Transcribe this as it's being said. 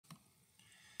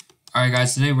Alright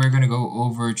guys, today we're going to go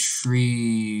over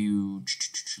tree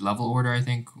level order, I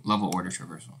think. Level order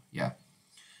traversal. Yeah.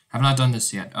 Have not done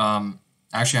this yet.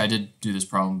 Actually I did do this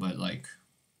problem, but like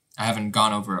I haven't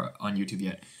gone over it on YouTube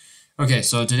yet. Okay,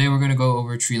 so today we're going to go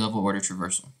over tree level order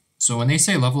traversal. So when they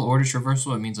say level order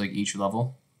traversal, it means like each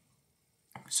level.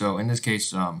 So in this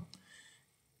case,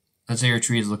 let's say your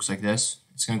tree looks like this.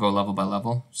 It's going to go level by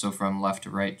level. So from left to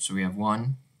right. So we have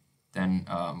 1, then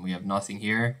we have nothing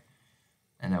here.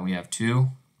 And then we have 2,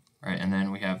 right? And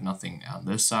then we have nothing on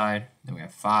this side. Then we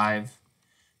have 5.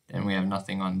 Then we have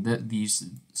nothing on these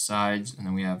sides. And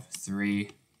then we have 3.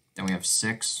 Then we have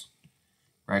 6,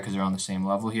 right? Because they're on the same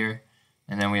level here.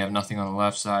 And then we have nothing on the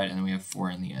left side. And then we have 4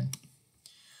 in the end.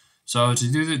 So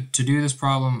to do this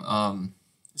problem,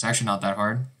 it's actually not that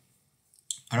hard.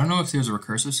 I don't know if there's a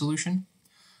recursive solution,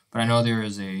 but I know there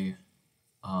is a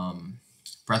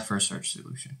breadth first search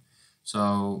solution.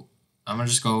 So I'm going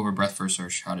to just go over breadth first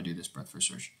search, how to do this breadth first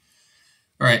search.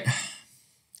 All right,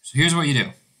 so here's what you do.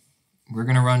 We're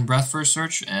going to run breadth first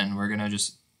search, and we're going to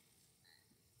just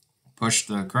push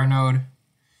the current node.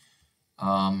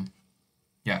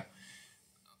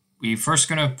 We first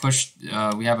going to push,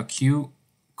 we have a queue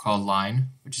called line,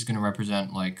 which is going to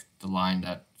represent like the line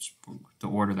that's the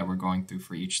order that we're going through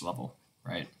for each level,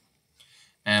 right?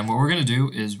 And what we're going to do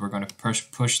is we're going to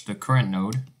push the current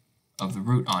node of the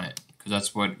root on it, because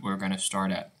that's what we're going to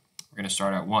start at. We're going to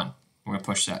start at 1. We're going to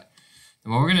push that.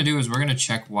 Then what we're going to do is we're going to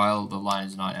check while the line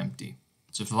is not empty.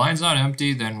 So if the line's not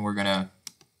empty, then we're going to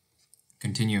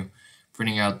continue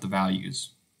printing out the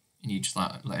values in each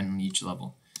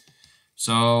level.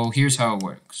 So here's how it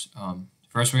works.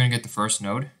 First, we're going to get the first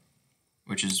node,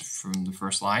 which is from the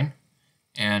first line.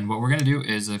 And what we're going to do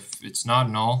is if it's not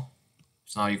null,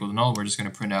 it's not equal to null, we're just going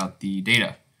to print out the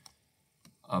data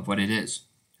of what it is,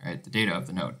 right? The data of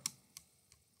the node.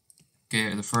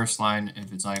 Okay, the first line,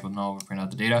 if it's not equal to null, we'll print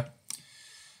out the data.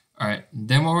 All right,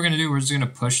 then what we're going to do, we're just going to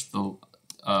push the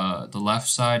left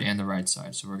side and the right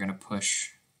side. So we're going to push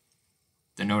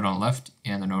the node on the left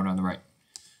and the node on the right.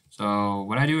 So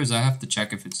what I do is I have to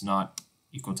check if it's not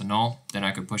equal to null, then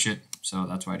I could push it. So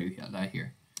that's why I do that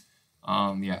here.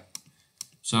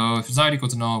 So if it's not equal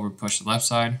to null, we push the left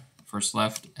side, first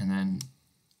left, and then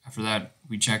after that,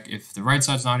 we check if the right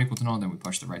side's not equal to null, then we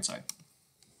push the right side.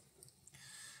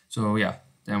 So yeah,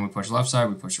 then we push the left side,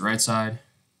 we push the right side,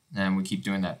 and we keep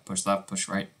doing that. Push left, push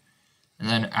right. And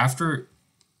then after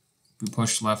we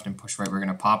push left and push right, we're going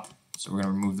to pop. So we're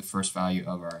going to remove the first value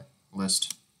of our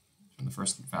list from the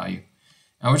first value.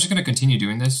 Now we're just going to continue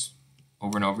doing this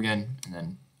over and over again, and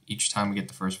then each time we get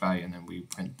the first value, and then we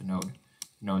print the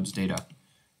node's data,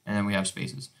 and then we have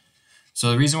spaces. So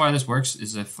the reason why this works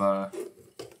is if I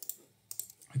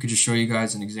could just show you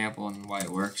guys an example on why it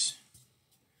works.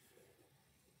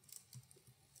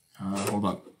 Hold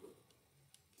up.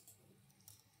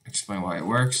 Explain why it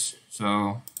works.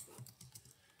 So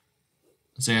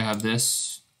let's say I have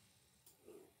this.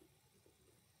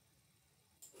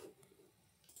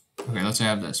 Okay, let's say I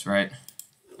have this, right?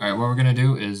 All right, what we're gonna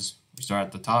do is we start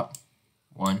at the top,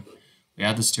 1. We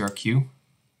add this to our queue.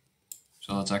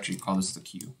 So let's actually call this the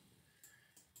queue.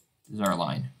 This is our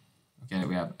line. Okay,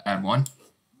 we have add 1.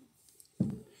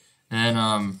 And then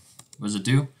what does it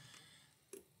do?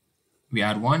 We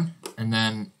add 1, and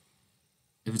then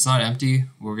if it's not empty,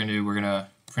 what we're gonna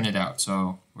print it out.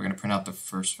 So we're gonna print out the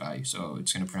first value. So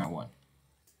it's gonna print out 1.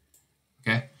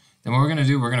 Okay. Then what we're gonna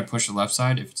do, we're gonna push the left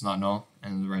side if it's not null,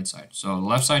 and the right side. So the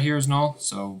left side here is null,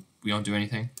 so we don't do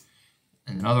anything.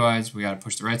 And then otherwise, we gotta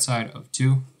push the right side of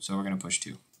 2, so we're gonna push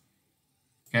 2.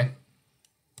 Okay.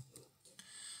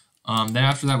 Then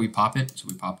after that, we pop it. So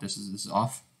we pop this is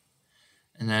off,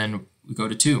 and then we go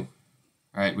to 2.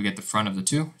 All right, we get the front of the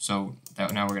 2. So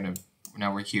that now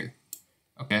we're here.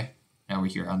 Okay, now we're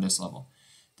here on this level.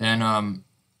 Then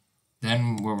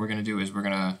what we're gonna do is we're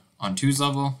gonna on 2's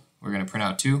level, we're gonna print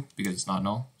out 2 because it's not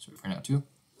null. So we print out 2.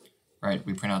 Right,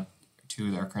 we print out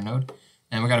 2 with our current node,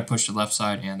 and we gotta push the left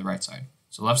side and the right side.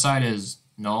 So left side is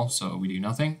null, so we do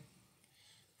nothing.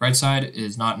 Right side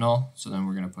is not null, so then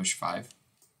we're gonna push 5.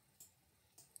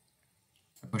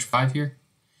 I push 5 here,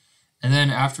 and then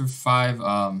after 5,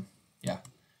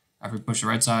 after we push the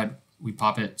right side, we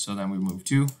pop it, so then we move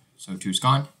 2, so 2's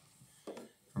gone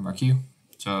from our queue.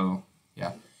 So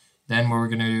yeah, then what we're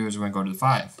gonna do is we're gonna go to the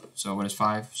 5. So what is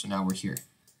 5? So now we're here.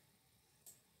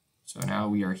 So now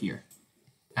we are here.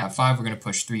 At 5, we're gonna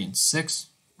push 3 and 6,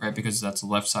 right? Because that's the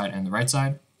left side and the right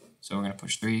side. So we're gonna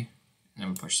push 3, and then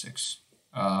we push 6.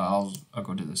 I'll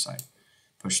go to this side.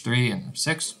 Push 3 and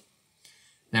 6.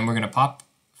 Then we're gonna pop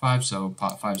 5, so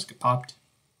pop 5's get popped.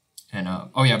 And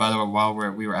oh yeah, by the way, while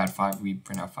we were at 5, we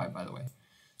print out 5, by the way.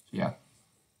 So yeah.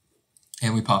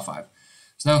 and we pop 5.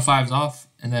 So now 5 is off,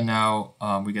 and then now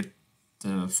we get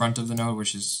the front of the node,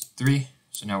 which is 3.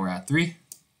 So now we're at 3.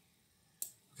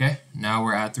 Okay, now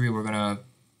we're at 3. We're going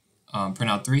to print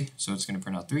out 3, so it's going to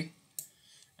print out 3.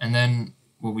 And then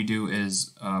what we do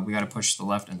is we got to push the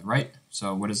left and the right.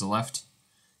 So what is the left?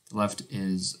 The left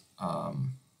is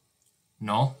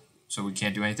null, so we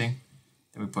can't do anything.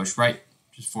 Then we push right,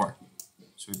 which is 4.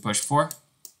 So we push 4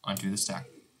 onto the stack.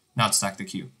 Not stack, the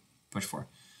queue. Push 4.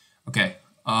 Okay,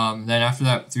 then after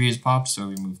that, 3 is popped, so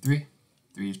we move 3.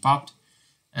 3 is popped.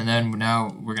 And then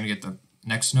now we're going to get the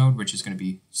next node, which is going to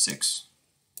be 6.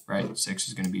 Right? 6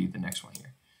 is going to be the next one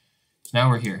here. So now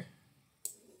we're here.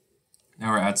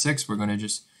 Now we're at 6. We're going to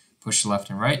just push left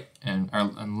and right, and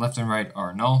left and right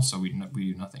are null, so we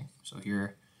do nothing. So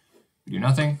here we do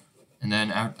nothing, and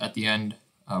then at the end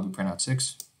we print out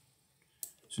 6.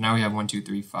 So now we have 1, 2,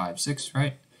 3, 5, 6,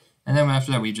 right? And then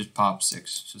after that we just pop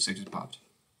 6. So 6 is popped.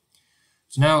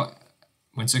 So now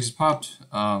when 6 is popped,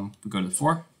 we go to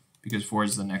 4 because 4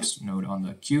 is the next node on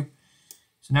the queue.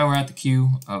 So now we're at the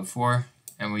queue of 4,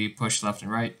 and we push left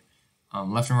and right.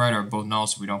 Left and right are both null,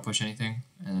 so we don't push anything.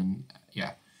 And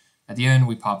yeah, at the end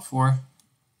we pop 4.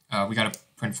 We gotta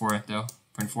print 4 though.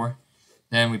 Print 4.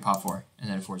 Then we pop 4, and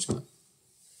then 4 is gone.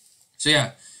 So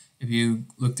yeah, if you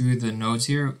look through the nodes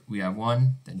here, we have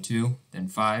 1, then 2, then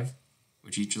 5,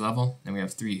 which each level. Then we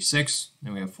have 3, 6,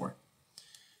 then we have 4.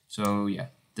 So yeah,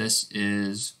 this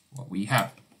is what we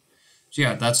have. So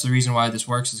yeah, that's the reason why this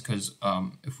works, is because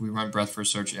if we run breadth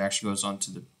first search, it actually goes on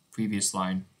to the previous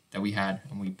line that we had,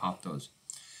 and we pop those.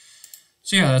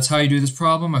 So yeah, that's how you do this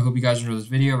problem. I hope you guys enjoyed this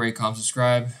video. Rate, comment,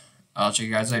 subscribe. I'll check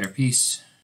you guys later. Peace.